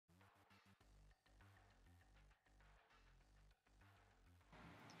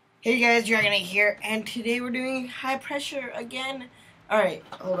Hey guys, Dragon here, and today we're doing high pressure again. Alright,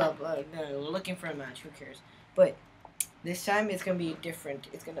 hold up. No, we're looking for a match, who cares? But this time it's gonna be different.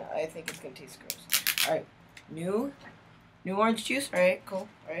 I think it's gonna taste gross. Alright, new orange juice. Alright, cool.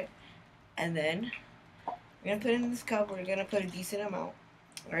 Alright, and then we're gonna put it in this cup. We're gonna put a decent amount.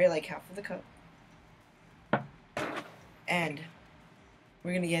 Alright, like half of the cup. And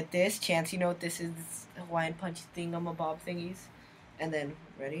we're gonna get this. Chance, you know what this is? This Hawaiian Punch thingamabob thingies. And then,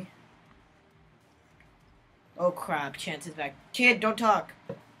 ready? Oh crap, Chance is back. Kid, don't talk.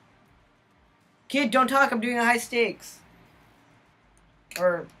 Kid, don't talk. I'm doing a high stakes.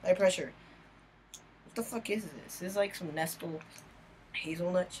 Or high pressure. What the fuck is this? This is like some Nestle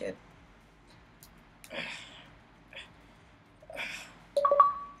hazelnut shit.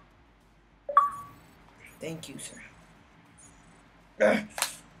 Thank you, sir.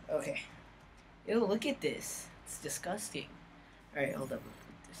 Okay. Ew, look at this. It's disgusting. Alright, hold up. Let's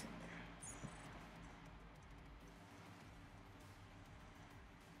put this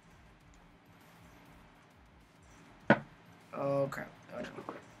in there. Oh crap. Oh no.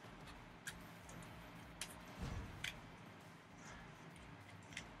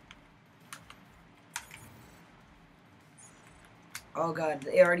 Oh god,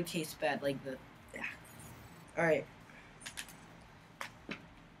 it already tastes bad, like the... Yeah. Alright.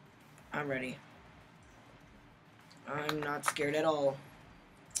 I'm ready. I'm not scared at all.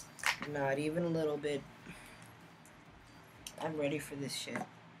 Not even a little bit. I'm ready for this shit.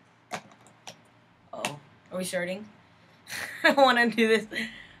 Oh. Are we starting? I don't want to do this.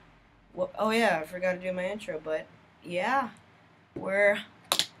 Well, oh yeah, I forgot to do my intro, but yeah. We're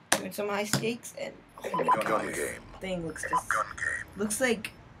doing some high stakes and oh my god, this thing looks just looks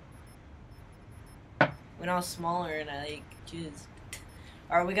like when I was smaller and I like jizzed.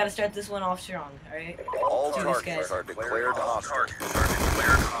 Alright, we gotta start this one off strong, alright? All targets are declared hostile.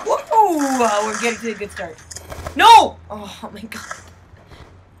 Whoa! We're getting to a good start. No! Oh my god.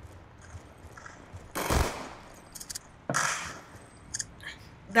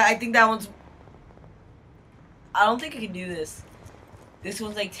 I think that one's... I don't think I can do this. This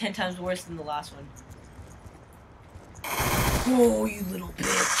one's like 10 times worse than the last one. Oh, you little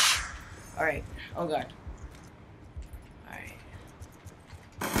bitch. Alright. Oh god. Alright.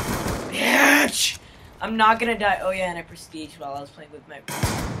 Bitch! I'm not gonna die. Oh yeah, and I prestige while I was playing with my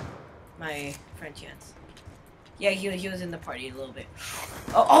friend Chance. Yeah, he was in the party a little bit.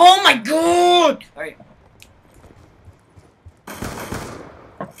 Oh my god! Alright.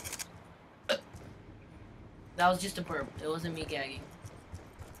 That was just a burp. It wasn't me gagging.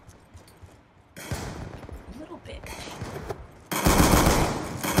 A little bit.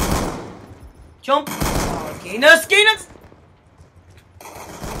 Jump! Oh, Gainus! Gainus!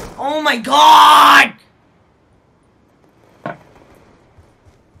 Oh my god!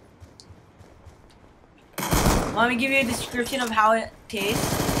 Let me give you a description of how it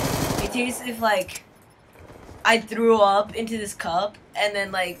tastes. It tastes if, like, I threw up into this cup, and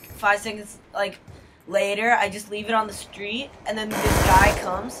then, like, 5 seconds, like, later, I just leave it on the street, and then this guy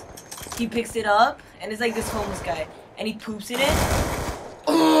comes, he picks it up, and it's like this homeless guy, and he poops in it.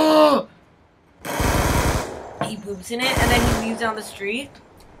 Ugh! He poops in it, and then he leaves it on the street,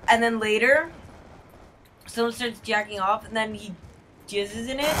 and then later, someone starts jacking off, and then he jizzes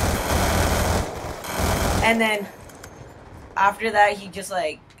in it, and then after that, he just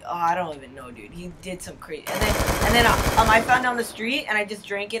like, oh, I don't even know, dude. He did some crazy, and then I found it on the street, and I just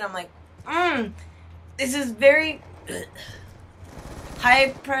drank it. I'm like, this is very high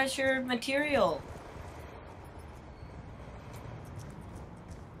pressure material.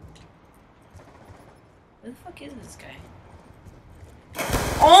 Where the fuck is this guy?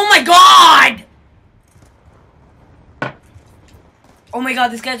 Oh my god! Oh my god,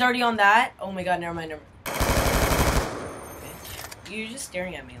 this guy's already on that? Oh my god, never mind, never mind. You're just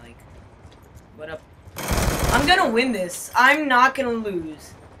staring at me like, what up? I'm gonna win this. I'm not gonna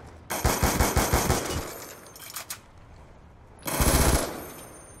lose.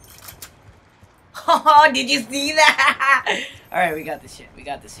 Oh, did you see that? Alright, we got this shit. We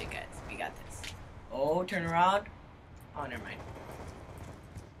got this shit, guys. We got this. Oh, turn around. Oh, never mind.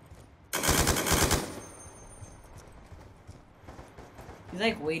 He's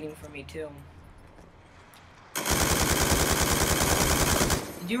like waiting for me too.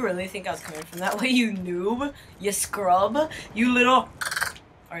 Did you really think I was coming from that way, you noob? You scrub? You little...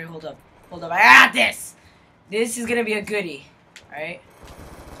 Alright, hold up. Hold up. I got this! This is gonna be a goodie. Alright?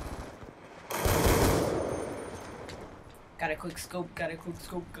 Got a quick scope. Got a quick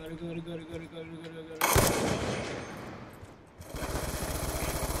scope. Got it.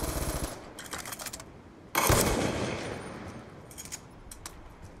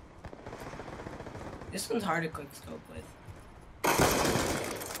 one's hard to quick scope with.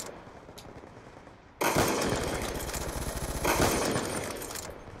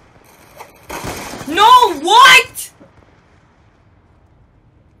 No, what?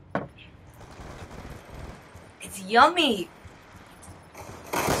 It's yummy.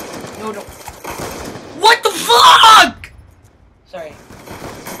 No, no. What the fuck? Sorry.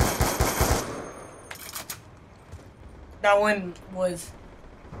 That one was...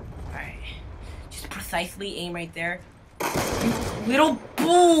 Alright. Just precisely aim right there. You little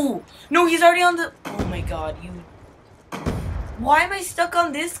boo! No, he's already on the... Oh my god, you... Why am I stuck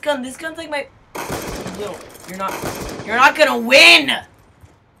on this gun? This gun's like my... Little... You're not gonna win!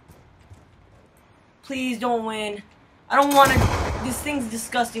 Please don't win. I don't wanna... This thing's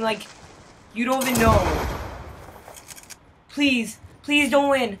disgusting, like... You don't even know. Please. Please don't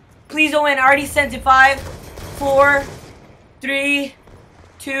win. Please don't win. I already sent it. 5, 4... 3,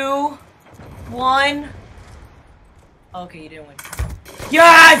 2, 1. Okay, you didn't win.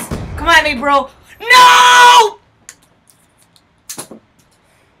 Yes! Come at me, bro. No!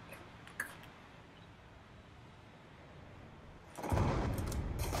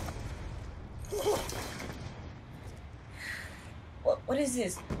 What is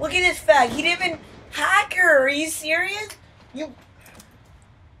this? Look at this fag. He didn't even hack her. Are you serious? You...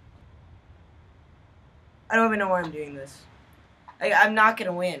 I don't even know why I'm doing this. I'm not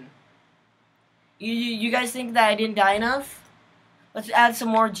gonna win. You guys think that I didn't die enough? Let's add some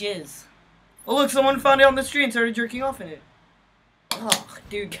more jizz. Oh look, someone found it on the street and started jerking off in it. Oh,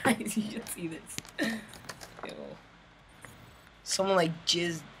 dude, guys, you should see this. Ew. Someone like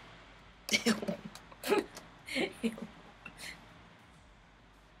jizz. Ew. Ew.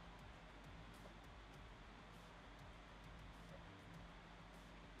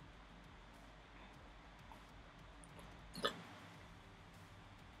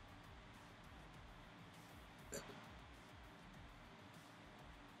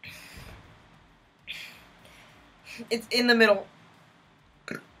 It's in the middle.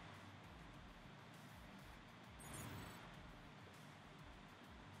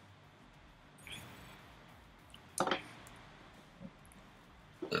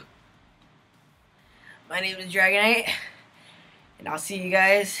 My name is Dragonite, and I'll see you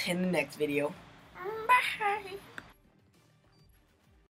guys in the next video.